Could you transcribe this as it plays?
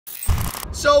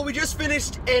So we just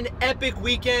finished an epic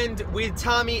weekend with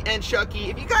Tommy and Chucky.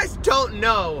 If you guys don't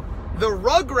know, the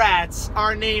Rugrats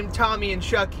are named Tommy and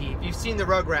Chucky. If you've seen the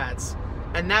Rugrats,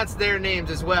 and that's their names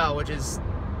as well, which is...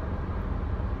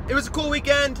 It was a cool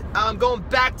weekend. I'm going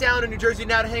back down to New Jersey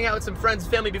now to hang out with some friends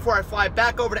and family before I fly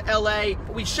back over to LA.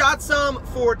 We shot some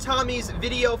for Tommy's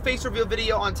video, face reveal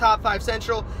video on Top 5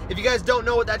 Central. If you guys don't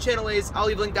know what that channel is, I'll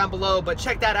leave a link down below, but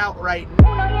check that out right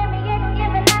now.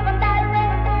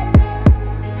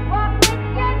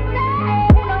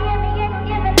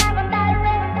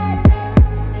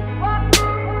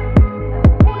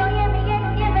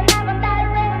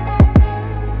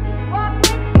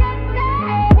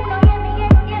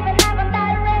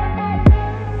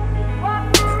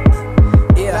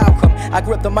 I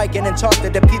grip the mic and then talk to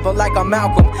the people like I'm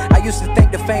Malcolm. I used to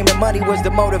think the fame and money was the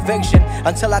motivation,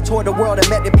 until I toured the world and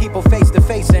met the people face to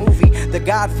face. In movie, The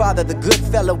Godfather, the good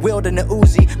fella wielding the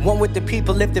Uzi. One with the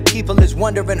people if the people is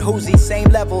wondering who's he. Same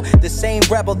level, the same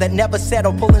rebel that never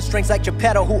settled, pulling strings like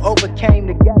Geppetto who overcame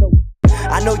the ghetto.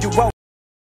 I know you wrote.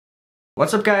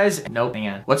 What's up, guys? Nope, hang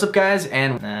on. What's up, guys?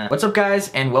 And what's up,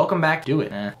 guys? And welcome back. Do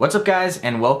it. What's up, guys?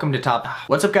 And welcome to Top.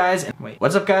 What's up, guys? And wait.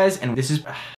 What's up, guys? And this is.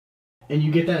 And you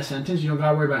get that sentence, you don't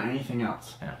gotta worry about anything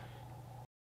else. Yeah.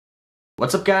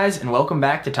 What's up, guys, and welcome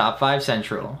back to Top 5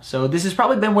 Central. So this has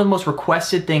probably been one of the most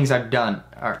requested things I've done.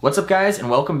 What's up, guys, and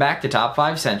welcome back to Top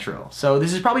 5 Central. So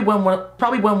this is probably What's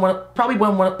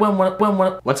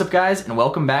up, guys, and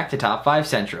welcome back to Top 5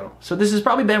 Central. So this has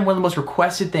probably been one of the most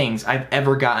requested things I've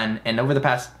ever gotten, and over the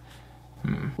past.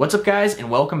 What's up, guys,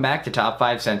 and welcome back to Top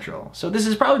 5 Central. So this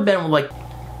has probably been like.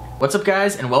 What's up,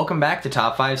 guys, and welcome back to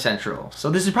Top 5 Central. So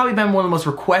this has probably been one of the most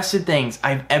requested things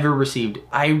I've ever received.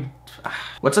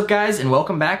 What's up, guys, and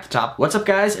welcome back to Top. What's up,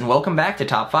 guys, and welcome back to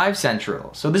Top 5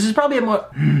 Central. So this is probably a more.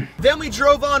 Then we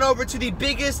drove on over to the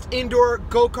biggest indoor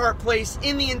go-kart place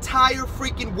in the entire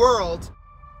freaking world.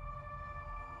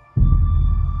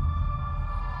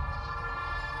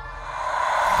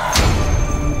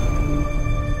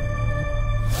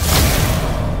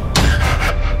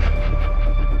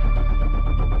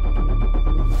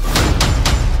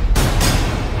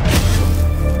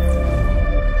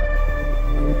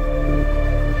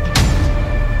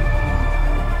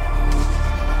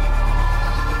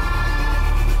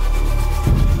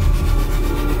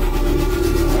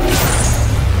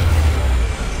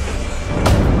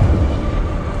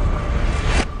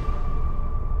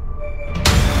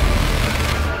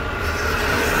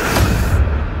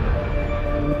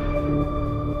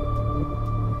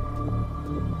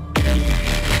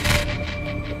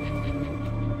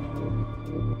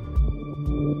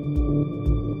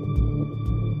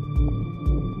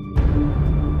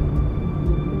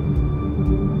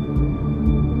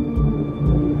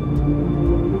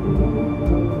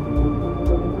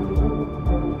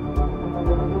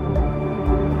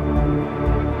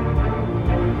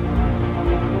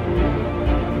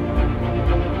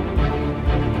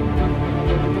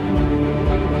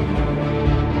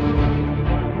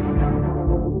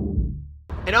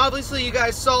 And obviously you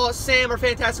guys saw Sam, our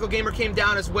Fantastical Gamer, came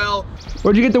down as well.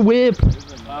 Where'd you get the whip?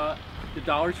 The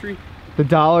Dollar Tree. The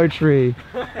Dollar Tree.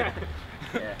 Yeah.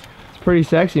 It's pretty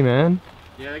sexy, man.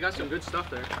 Yeah, they got some good stuff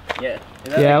there. Yeah.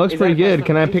 Yeah, it looks pretty good.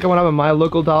 Can I pick one up at my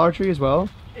local Dollar Tree as well?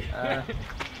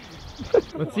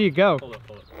 Let's see it go. Hold up,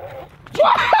 hold up.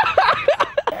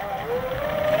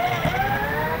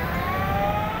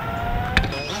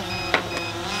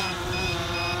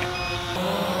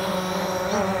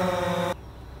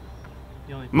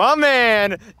 My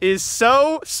man is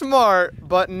so smart,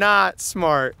 but not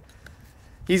smart.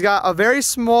 He's got a very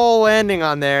small landing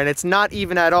on there, and it's not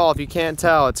even at all. If you can't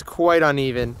tell, it's quite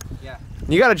uneven. Yeah.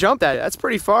 You gotta jump that. That's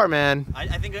pretty far, man. I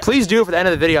think. Please do it for the end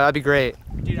of the video. That'd be great.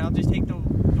 Dude, I'll just take the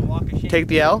walk of shame. Take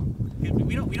the L?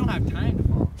 We don't have time to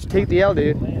fall. Just take the L,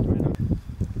 dude.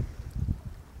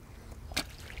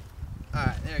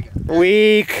 Alright, there you go.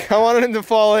 Weak. I wanted him to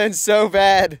fall in so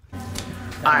bad.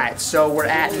 Alright, so we're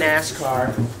at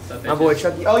Naskart. My boy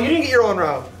Chucky. Oh, you didn't get your own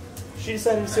row. She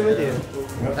decided to sit with you.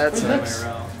 That's nice.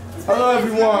 Hello,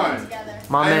 everyone.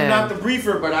 My I man. am not the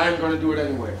briefer, but I am going to do it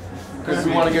anyway. Because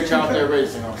we want to get you out there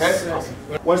racing, okay?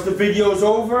 Once the video's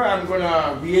over, I'm going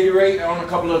to reiterate on a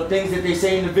couple of things that they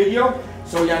say in the video,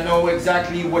 so y'all know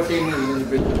exactly what they mean in the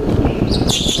video.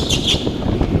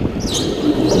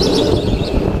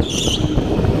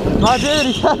 My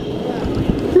dude,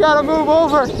 you gotta move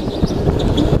over.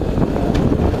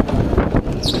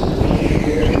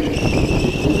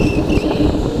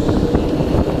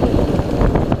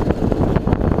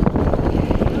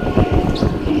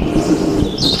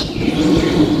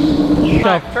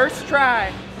 First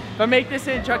try. But make this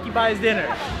in Chucky buys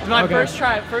dinner. It's my first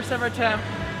try, first ever attempt.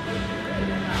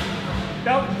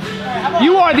 Nope.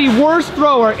 You are the worst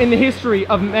thrower in the history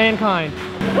of mankind.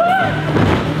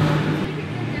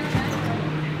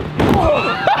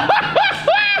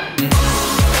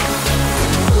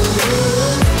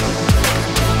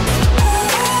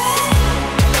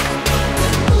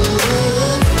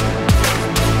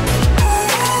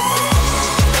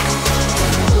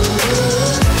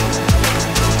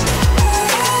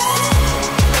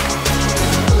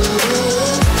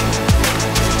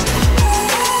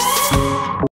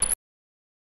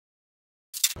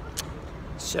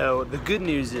 So the good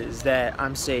news is that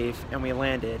I'm safe and we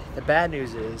landed. The bad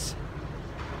news is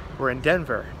we're in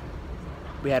Denver.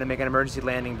 We had to make an emergency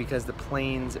landing because the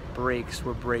plane's brakes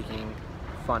were breaking,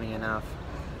 funny enough.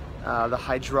 The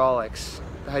hydraulic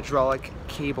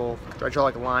cable, the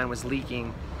hydraulic line was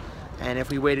leaking, and if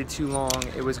we waited too long,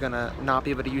 it was gonna not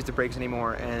be able to use the brakes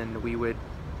anymore and we would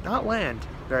not land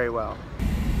very well.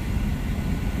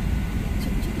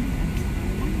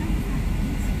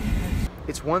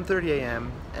 It's 1:30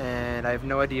 a.m. and I have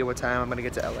no idea what time I'm gonna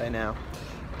get to LA now,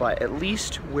 but at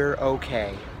least we're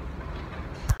okay.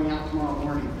 Tomorrow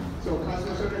morning. So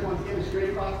customer service wants to get it straight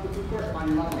across the food court on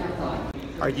your left-hand side.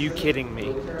 Are you kidding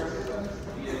me?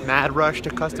 Mad rush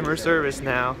to customer service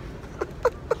now.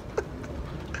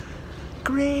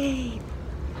 Great,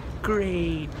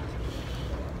 great.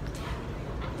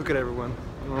 Look at everyone.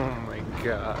 Oh my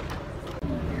God.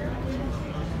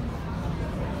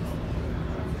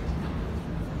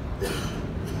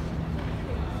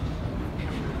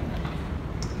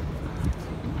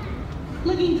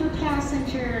 Looking for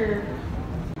passenger.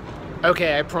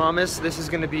 Okay, I promise this is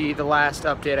gonna be the last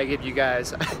update I give you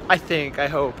guys. I think, I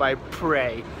hope, I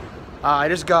pray. I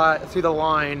just got through the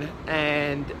line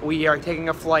and we are taking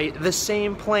a flight, the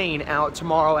same plane, out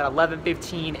tomorrow at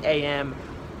 11:15 a.m.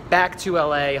 back to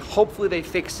LA. Hopefully they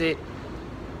fix it.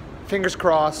 Fingers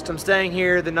crossed. I'm staying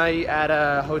here the night at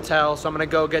a hotel, so I'm gonna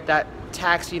go get that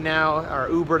taxi now, or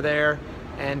Uber there.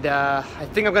 And I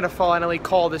think I'm gonna finally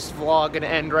call this vlog an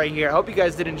end right here. I hope you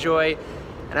guys did enjoy.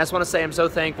 And I just wanna say I'm so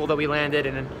thankful that we landed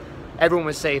and everyone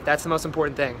was safe. That's the most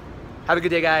important thing. Have a good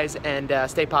day, guys, and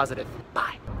stay positive.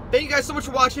 Bye. Thank you guys so much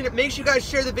for watching it. Make sure you guys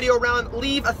share the video around.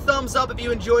 Leave a thumbs up if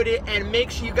you enjoyed it. And make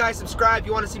sure you guys subscribe if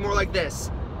you wanna see more like this.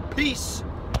 Peace.